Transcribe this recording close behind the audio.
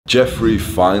Jeffrey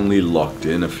finally locked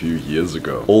in a few years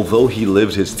ago. Although he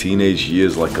lived his teenage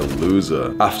years like a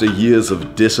loser, after years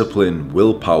of discipline,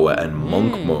 willpower, and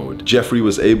monk mode, Jeffrey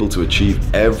was able to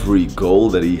achieve every goal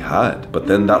that he had. But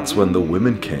then that's when the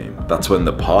women came. That's when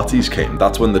the parties came.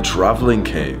 That's when the traveling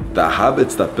came. The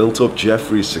habits that built up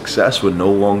Jeffrey's success were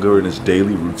no longer in his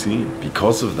daily routine.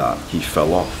 Because of that, he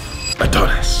fell off.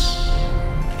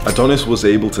 Adonis was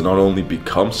able to not only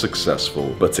become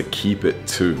successful, but to keep it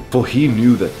too. For he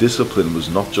knew that discipline was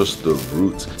not just the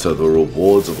route to the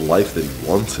rewards of life that he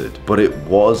wanted, but it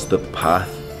was the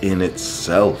path in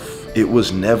itself. It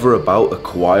was never about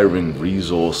acquiring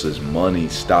resources, money,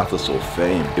 status, or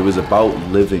fame. It was about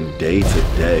living day to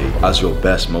day as your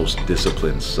best, most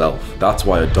disciplined self. That's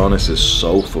why Adonis is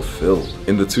so fulfilled.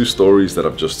 In the two stories that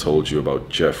I've just told you about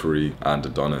Jeffrey and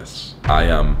Adonis, I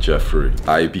am Jeffrey.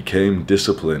 I became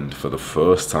disciplined for the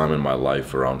first time in my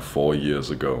life around 4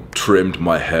 years ago. Trimmed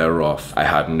my hair off. I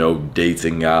had no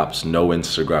dating apps, no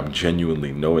Instagram,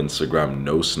 genuinely no Instagram,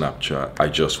 no Snapchat. I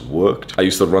just worked. I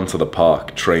used to run to the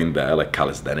park, train there, like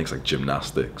calisthenics, like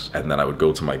gymnastics. And then I would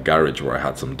go to my garage where I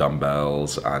had some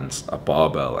dumbbells and a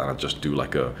barbell, and I'd just do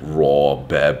like a raw,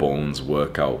 bare bones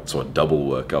workout. So a double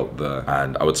workout there.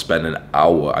 And I would spend an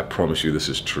hour, I promise you this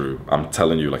is true. I'm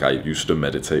telling you, like I used to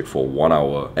meditate for 1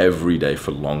 hour every day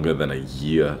for longer than a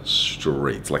year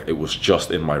straight. Like it was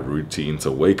just in my routine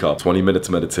to wake up, 20 minutes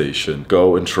meditation,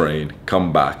 go and train,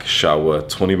 come back, shower,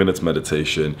 20 minutes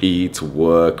meditation, eat,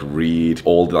 work, read,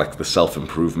 all like the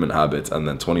self-improvement habits, and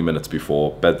then 20 minutes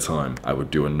before bedtime, I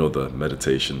would do another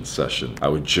meditation session. I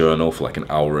would journal for like an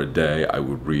hour a day, I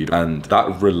would read, and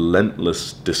that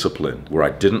relentless discipline where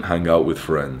I didn't hang out with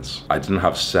friends, I didn't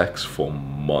have sex for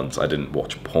months, I didn't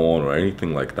watch porn or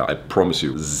anything like that. I promise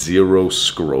you, zero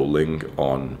scrolling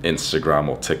on Instagram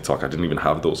or TikTok. I didn't even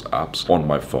have those apps on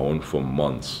my phone for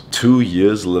months. 2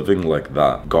 years living like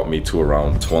that got me to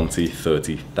around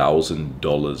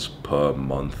 $20,000-$30,000 per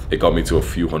month. It got me to a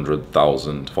few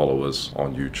 100,000 followers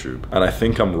on YouTube. And I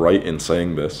think I'm right in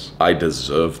saying this. I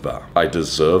deserve that. I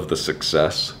deserve the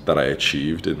success that I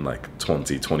achieved in like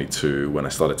 2022 when I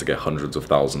started to get hundreds of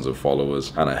thousands of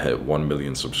followers and I hit 1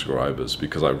 million subscribers,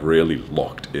 because I really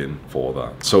locked in for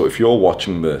that. So if you're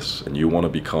watching this and you want to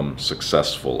become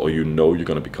successful, or you know you're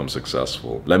going to become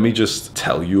successful, let me just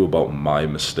tell you about my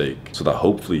mistake so that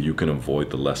hopefully you can avoid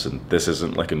the lesson. This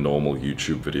isn't like a normal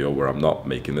YouTube video where I'm not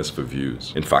making this for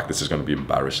views. In fact, this is going to be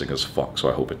embarrassing as fuck, so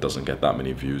I hope it doesn't get that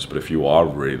many views. But if you are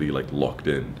really like locked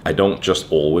in, I don't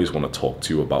just always want to talk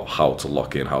to you about how to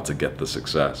lock in, how to get the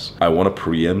success. I want to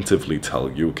preemptively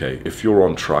tell you, okay, if you're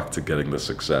on track to getting the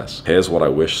success, here's what I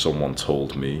wish someone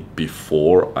told me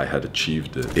before I had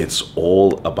achieved it. It's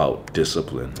all about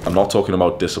discipline. I'm not talking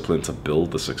about discipline to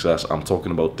build the success. I'm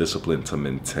talking about discipline to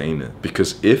maintain it.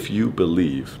 Because if you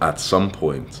believe at some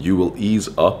point you will ease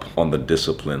up on the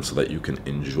discipline so that you can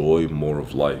enjoy more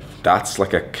of life, that's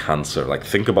like a cancer. Like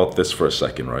think about this for a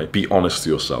second, right? Be honest to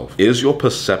yourself. Is your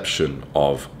perception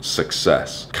of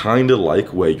success kind of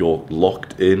like where you're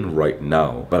locked in right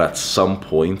now, but at some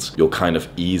point you'll kind of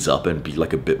ease up and be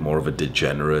like a bit more of a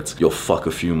degenerate? You'll fuck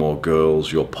a few more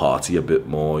girls, you'll party a bit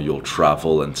more, you'll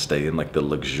travel and stay in like the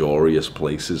luxurious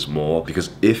places more? Because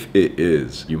if it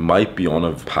is, you might be on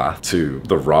a path to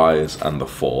the rise and the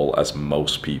fall, as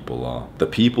most people are. The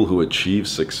people who achieve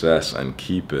success and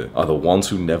keep it are the ones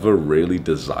who never really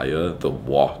desire the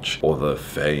watch or the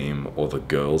fame or the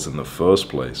girls in the first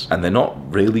place. And they're not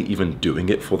really even doing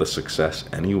it for the success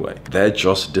anyway. They're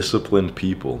just disciplined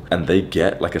people, and they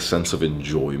get like a sense of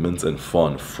enjoyment and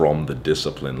fun from the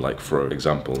discipline. Like for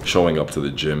example, showing up to the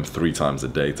gym 3 times a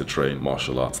day to train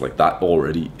martial arts, like that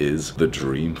already is the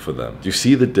dream for them. Do you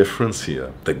see the difference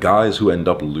here? The guys who end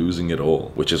up losing it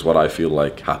all, which is what I feel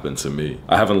like happened to me.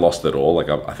 I haven't lost it all. Like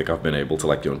I think I've been able to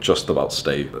like, you know, just about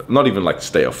stay, not even like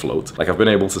stay afloat. Like I've been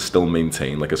able to still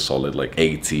maintain like a solid like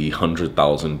 $80,000,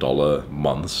 $100,000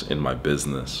 months in my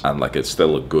business. And like it's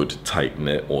still a good tight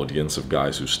knit audience of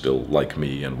guys who still like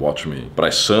me and watch me. But I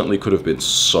certainly could have been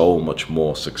so much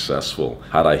more successful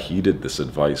had I heeded this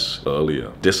advice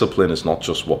earlier. Discipline is not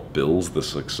just what builds the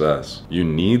success. You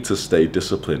need to stay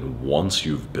disciplined once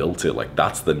you've built it. Like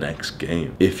that's the next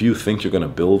game. If you think you're gonna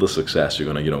build a success, you're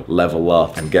gonna, you know, level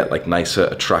up and get like nicer,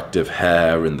 attractive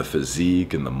hair and the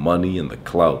physique and the money and the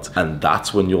clout, and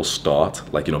that's when you'll start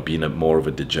like, you know, being more of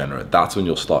a degenerate. That's when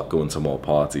you'll start going to more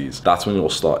parties. That's when you'll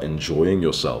start enjoying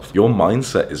yourself. Your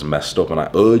mindset is messed up, and I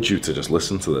urge you to just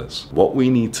listen to this. What we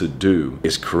need to do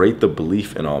is create the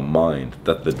belief in our mind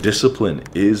that the discipline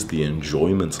is the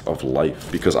enjoyment of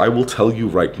life. Because I will tell you you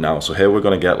right now. So here we're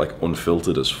gonna get like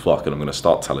unfiltered as fuck, and I'm gonna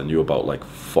start telling you about like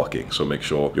fucking. So make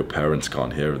sure your parents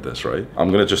can't hear this, right?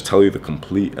 I'm gonna just tell you the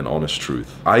complete and honest truth.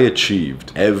 I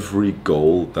achieved every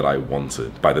goal that I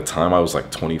wanted. By the time I was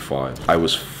like 25, I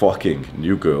was fucking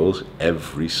new girls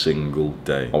every single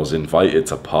day. I was invited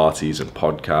to parties and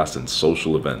podcasts and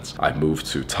social events. I moved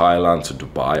to Thailand, to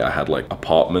Dubai. I had like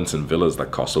apartments and villas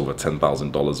that cost over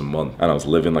 $10,000 a month, and I was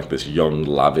living like this young,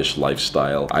 lavish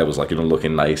lifestyle. I was like, you know,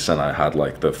 looking nice, and I had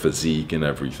like the physique and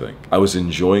everything. I was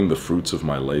enjoying the fruits of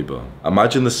my labor.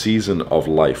 Imagine the season of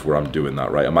life where I'm doing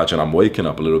that, right? Imagine I'm waking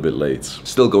up a little bit late,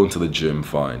 still going to the gym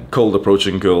fine, cold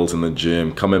approaching girls in the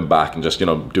gym, coming back and just, you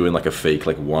know, doing like a fake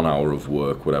like 1 hour of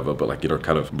work, whatever, but like, you know,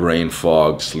 kind of brain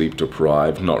fog, sleep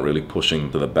deprived, not really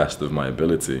pushing to the best of my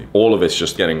ability. All of it's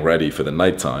just getting ready for the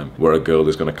nighttime where a girl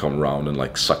is going to come around and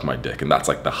like suck my dick, and that's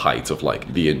like the height of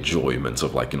like the enjoyment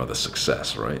of like, you know, the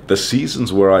success, right? The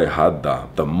seasons where I had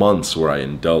that, the months where I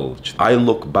indulged, I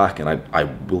look back and I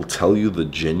will tell you the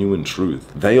genuine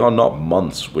truth. They are not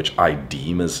months which I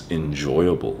deem as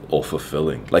enjoyable or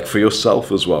fulfilling. Like for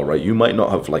yourself as well, right? You might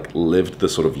not have like lived the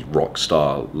sort of rock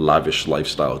star, lavish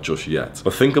lifestyle just yet,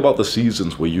 but think about the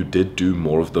seasons where you did do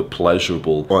more of the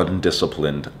pleasurable,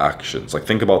 undisciplined actions. Like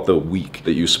think about the week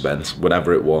that you spent,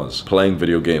 whenever it was, playing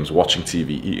video games, watching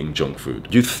TV, eating junk food.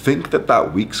 You think that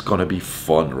that week's gonna be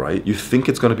fun, right? You think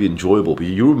it's gonna be enjoyable, but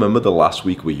you remember the last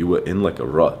week where you were in like a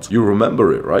rut. You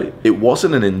remember it, right? It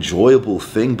wasn't an enjoyable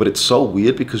thing, but it's so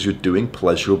weird because you're doing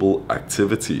pleasurable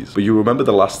activities. But you remember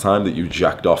the last time that you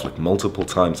jacked off like multiple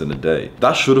times in a day.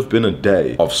 That should have been a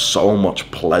day of so much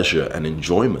pleasure and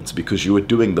enjoyment because you were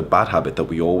doing the bad habit that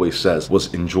we always says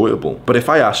was enjoyable. But if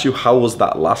I ask you, how was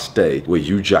that last day where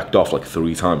you jacked off like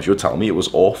 3 times, you're telling me it was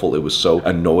awful, it was so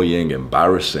annoying,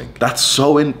 embarrassing. That's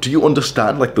so do you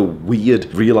understand like the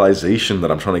weird realization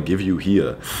that I'm trying to give you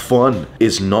here? Fun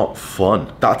is not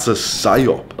fun. That's a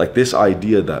psyop. Like this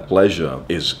idea that pleasure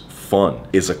is fun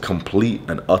is a complete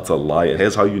and utter lie. And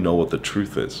here's how you know what the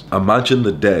truth is. Imagine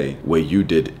the day where you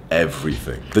did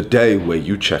everything. The day where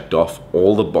you checked off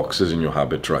all the boxes in your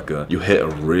habit tracker, you hit a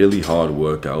really hard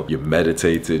workout, you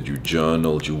meditated, you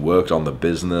journaled, you worked on the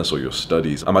business or your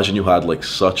studies. Imagine you had like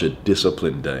such a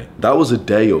disciplined day. That was a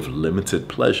day of limited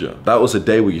pleasure. That was a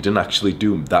day where you didn't actually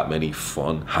do that many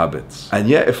fun habits. And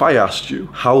yet if I asked you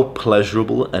how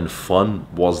pleasurable and fun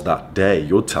was that day,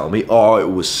 you'd tell me, oh,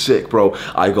 it was sick, bro.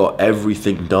 I got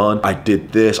everything done. I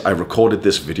did this. I recorded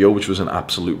this video, which was an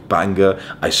absolute banger.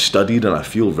 I studied and I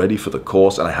feel ready for the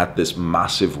course, and I had this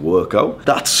massive workout.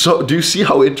 That's so, do you see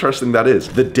how interesting that is?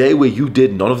 The day where you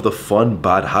did none of the fun,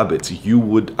 bad habits, you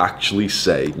would actually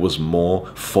say was more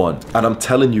fun. And I'm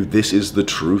telling you, this is the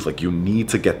truth. Like, you need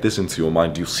to get this into your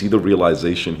mind. Do you see the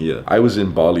realization here? I was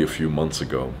in Bali a few months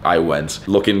ago. I went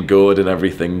looking good and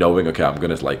everything, knowing, okay, I'm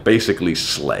gonna like basically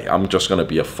slay. I'm just gonna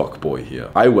be a fuckboy here.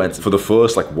 I went for the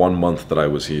first like 1 month that I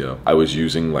was here. I was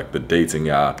using like the dating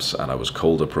apps, and I was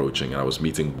cold approaching, and I was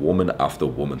meeting woman after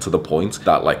woman, to the point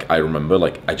that like I remember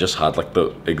like I just had like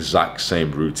the exact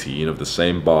same routine of the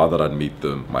same bar that I'd meet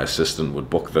them. My assistant would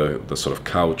book the sort of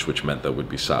couch, which meant that we'd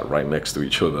be sat right next to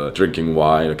each other, drinking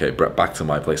wine. Okay, back to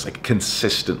my place, like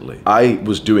consistently. I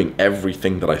was doing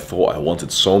everything that I thought I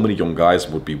wanted. So many young guys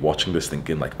would be watching this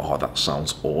thinking like, oh, that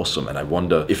sounds awesome, and I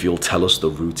wonder if you'll tell us the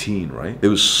routine, right? There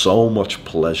was so much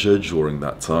pleasure during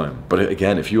that time. But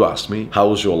again, if you asked me, how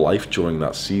was your life during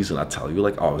that season? I'd tell you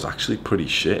like, oh, I was actually pretty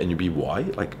shit. And you'd be, why?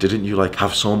 Like, didn't you like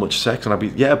have so much sex? And I'd be,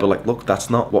 yeah, but like, look, that's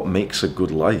not what makes a good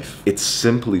life. It's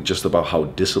simply just about how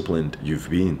disciplined you've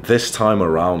been. This time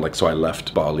around, like, so I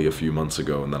left Bali a few months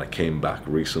ago, and then I came back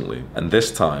recently. And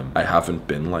this time I haven't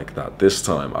been like that. This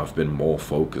time I've been more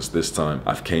focused. This time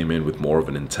I've came in with more of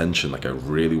an intention. Like, I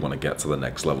really want to get to the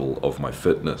next level of my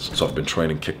fitness. So I've been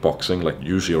training kickboxing, like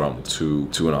usually around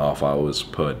 2.5 hours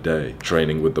per day,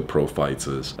 training with the pro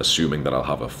fighters, assuming that I'll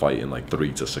have a fight in like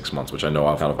 3 to 6 months, which I know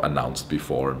I've kind of announced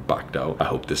before and backed out. I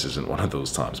hope this isn't one of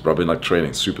those times, but I've been like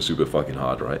training super fucking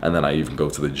hard, right? And then I even go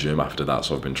to the gym after that,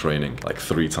 so I've been training like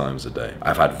 3 times a day.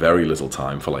 I've had very little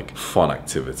time for like fun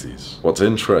activities. What's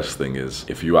interesting is,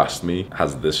 if you asked me,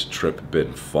 has this trip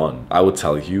been fun? I would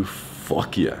tell you,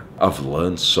 fuck yeah. I've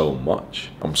learned so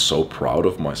much. I'm so proud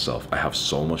of myself. I have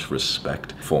so much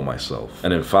respect for myself.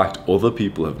 And in fact, other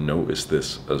people have noticed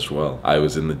this as well. I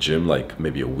was in the gym like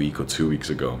maybe a week or 2 weeks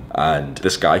ago, and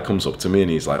this guy comes up to me and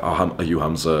he's like, oh, are you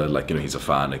Hamza? Like, you know, he's a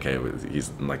fan, okay?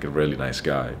 He's like a really nice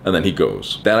guy. And then he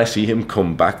goes. Then I see him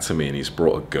come back to me, and he's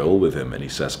brought a girl with him, and he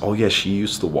says, oh yeah, she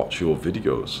used to watch your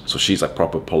videos. So she's like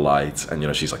proper polite, and you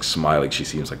know, she's like smiling. She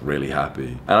seems like really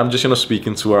happy. And I'm just, you know,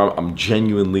 speaking to her. I'm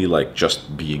genuinely like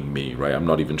just being me, right? I'm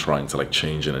not even trying to like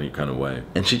change in any kind of way.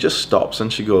 And she just stops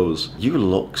and she goes, you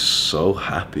look so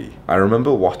happy. I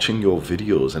remember watching your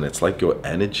videos and it's like your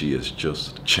energy has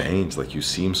just changed. Like you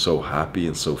seem so happy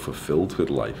and so fulfilled with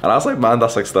life. And I was like, man,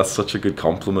 that's such a good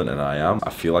compliment. And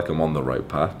I feel like I'm on the right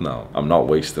path now. I'm not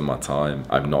wasting my time.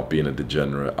 I'm not being a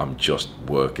degenerate. I'm just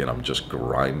working. I'm just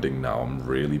grinding now. I'm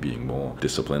really being more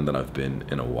disciplined than I've been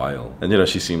in a while. And you know,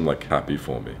 she seemed like happy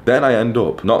for me. Then I end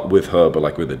up, not with her, but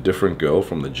like with a different girl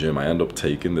from the gym. I end up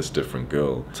taking this different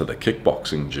girl to the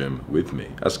kickboxing gym with me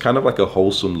as kind of like a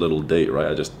wholesome little date,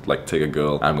 right? I just like take a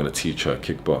girl, I'm gonna teach her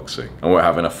kickboxing, and we're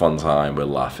having a fun time, we're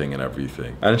laughing and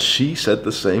everything. And she said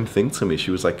the same thing to me.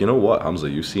 She was like, you know what, Hamza,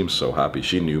 you seem so happy.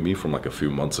 She knew me from like a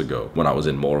few months ago when I was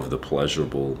in more of the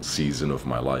pleasurable season of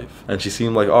my life. And she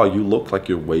seemed like, oh, you look like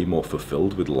you're way more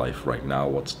fulfilled with life right now.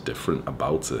 What's different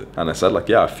about it? And I said like,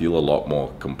 yeah, I feel a lot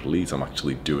more complete. I'm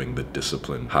actually doing the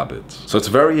discipline habits. So it's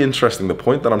very interesting. The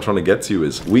point that I'm trying to get to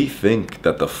is we think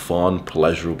that the fun,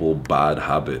 pleasurable, bad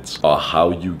habits are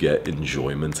how you get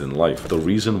enjoyment in life. The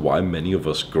reason why many of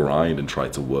us grind and try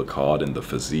to work hard in the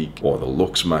physique or the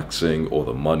looks maxing or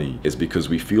the money is because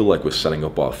we feel like we're setting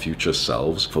up our future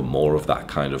selves for more of that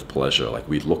kind of pleasure. Like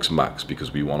we looks max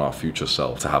because we want our future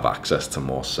self to have access to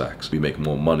more sex. We make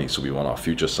more money, so we want our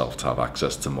future self to have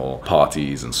access to more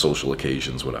parties and social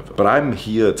occasions, whatever. But I'm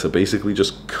here to basically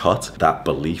just cut that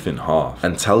belief in half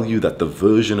and tell you that the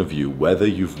version of you, whether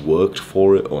you've worked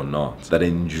for it or not, that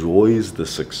enjoys the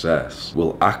success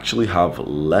will actually have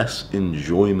less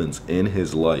enjoyment in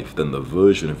his life than the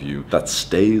version of you that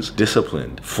stays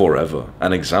disciplined forever.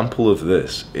 An example of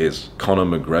this is Conor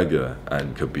McGregor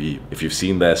and Khabib. If you've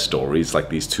seen their stories, like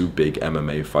these two big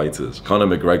MMA fighters, Conor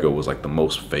McGregor was like the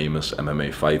most famous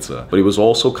MMA fighter, but he was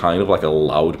also kind of like a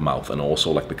loudmouth and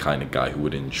also like the kind of guy who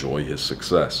would enjoy his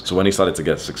success. So when he started to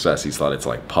get success, he started to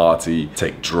like party,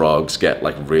 take drugs, get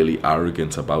like really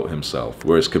arrogant about himself.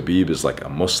 Whereas Khabib is like a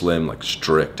Muslim, like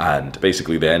strict, and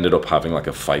basically they ended up having like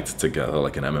a fight together,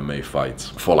 like an MMA fight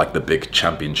for like the big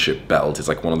championship belt. It's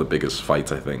like one of the biggest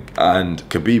fights, I think. And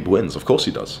Khabib wins. Of course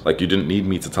he does. Like you didn't need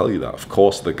me to tell you that. Of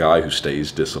course the guy who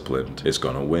stays disciplined is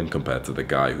gonna win compared to the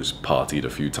guy who's partied a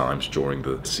few times during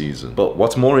the season. But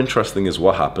what's more interesting is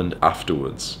what happened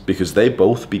afterwards, because they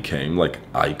both became like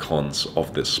icons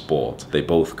of this sport. They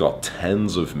both got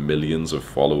tens of millions of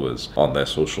followers on their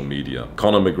social media.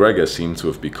 Conor McGregor seemed to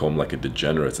have become like a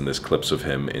degenerate, and there's clips of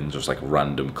him in just like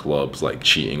random clubs, like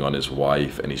cheating on his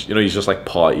wife, and he's just like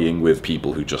partying with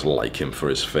people who just like him for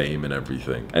his fame and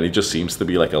everything. And he just seems to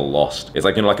be like a lost, it's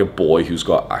like, you know, like a boy who's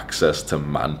got access to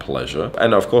man pleasure.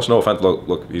 And of course, no offense,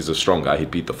 look, he's a strong guy,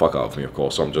 he'd beat the fuck out of me, of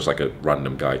course, so I'm just like a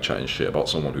random guy chatting shit about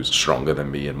someone who's stronger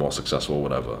than me and more successful or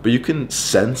whatever. But you can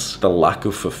sense the lack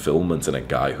of fulfillment in a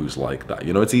guy who's like that.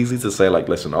 You know, it's easy to say like,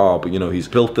 listen, oh, but you know, he's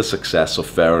built the success, so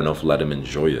fair enough, let him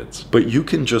enjoy it. But you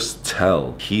can just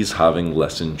tell he's having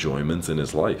less enjoyment in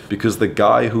his life, because the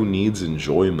guy who needs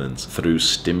enjoyment through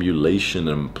stimulation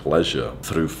and pleasure,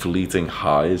 through fleeting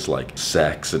highs like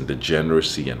sex and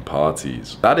degeneracy and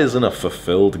parties, that isn't a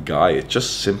fulfilled guy. It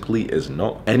just simply is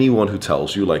not. Anyone who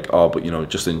tells you like, oh, but you know,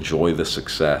 just enjoy the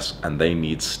success, and they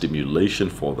need stimulation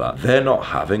for that, they're not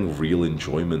having real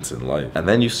enjoyment in life. And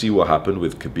then you see what happened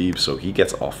with Khabib. So he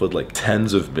gets offered like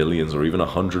tens of millions or even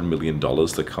 $100 million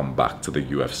to come back to the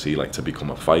UFC, like to become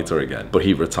a fighter again. But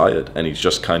he retired, and he's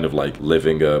just kind of like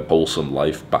living a wholesome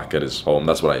life back at his home.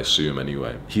 That's what I assume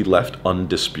anyway. He left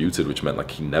undisputed, which meant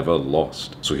like he never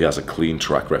lost. So he has a clean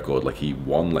track record. Like he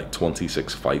won like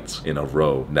 26 fights in a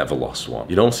row, never lost one.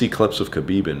 You don't see clips of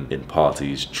Khabib in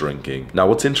parties, drinking. Now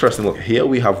what's interesting, look, here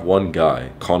we have one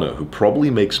guy, Conor, who probably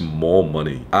makes more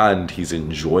money and he's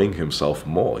enjoying himself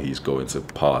more. He's going to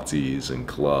parties and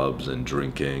clubs and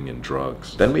drinking and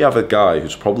drugs. Then we have a guy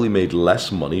who's probably made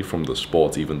less money from the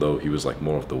sport, even though he was like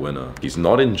more of the winner. He's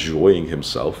not enjoying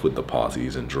himself with the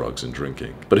parties and drugs and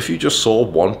drinking. But if you just saw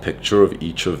one picture of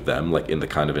each of them, like in the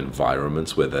kind of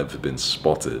environments where they've been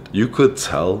spotted, you could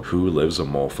tell who lives a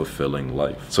more fulfilling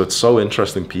life. So it's so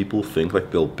interesting. People think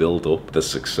like they'll build up the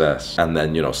success and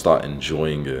then, you know, start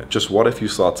enjoying it. Just what if you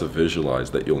start to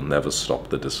visualize that you'll never stop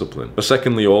the discipline? But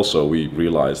secondly, also, we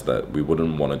realized that we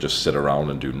wouldn't want to just sit around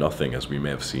and do nothing, as we may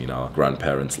have seen our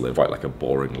grandparents live quite like a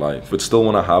boring life. We'd still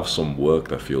want to have some work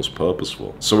that feels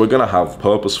purposeful. So we're going to have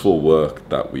purposeful work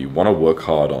that we want to work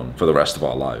hard on for the rest of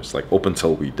our lives, like up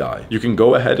until we die. You can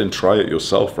go ahead and try it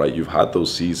yourself, right? You've had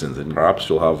those seasons, and perhaps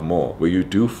you'll have more, where you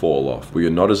do fall off, where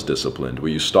you're not as disciplined,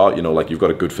 where you start, you know, like you've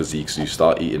got a good physique, so you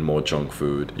start eating more junk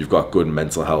food. You've got good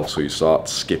mental health, so you start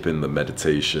skipping the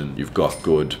meditation. You've got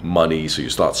good money, so you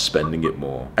start spending it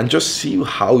more. And just see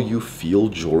how you feel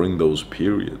during those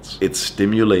periods. It's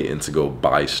stimulating to go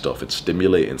buy stuff. It's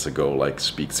stimulating to go like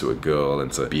speak to a girl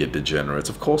and to be a degenerate.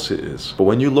 Of course it is. But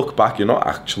when you look back, you're not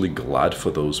actually glad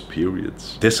for those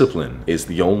periods. Discipline is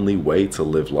the only way to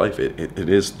live life. It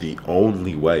is the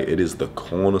only way. It is the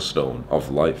cornerstone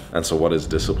of life. And so what is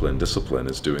discipline? Discipline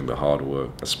is doing the hard work,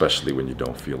 especially when you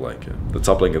don't feel like it. The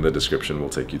top link in the description will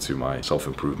take you to my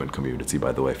self-improvement community,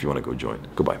 by the way, if you want to go join.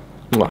 Goodbye.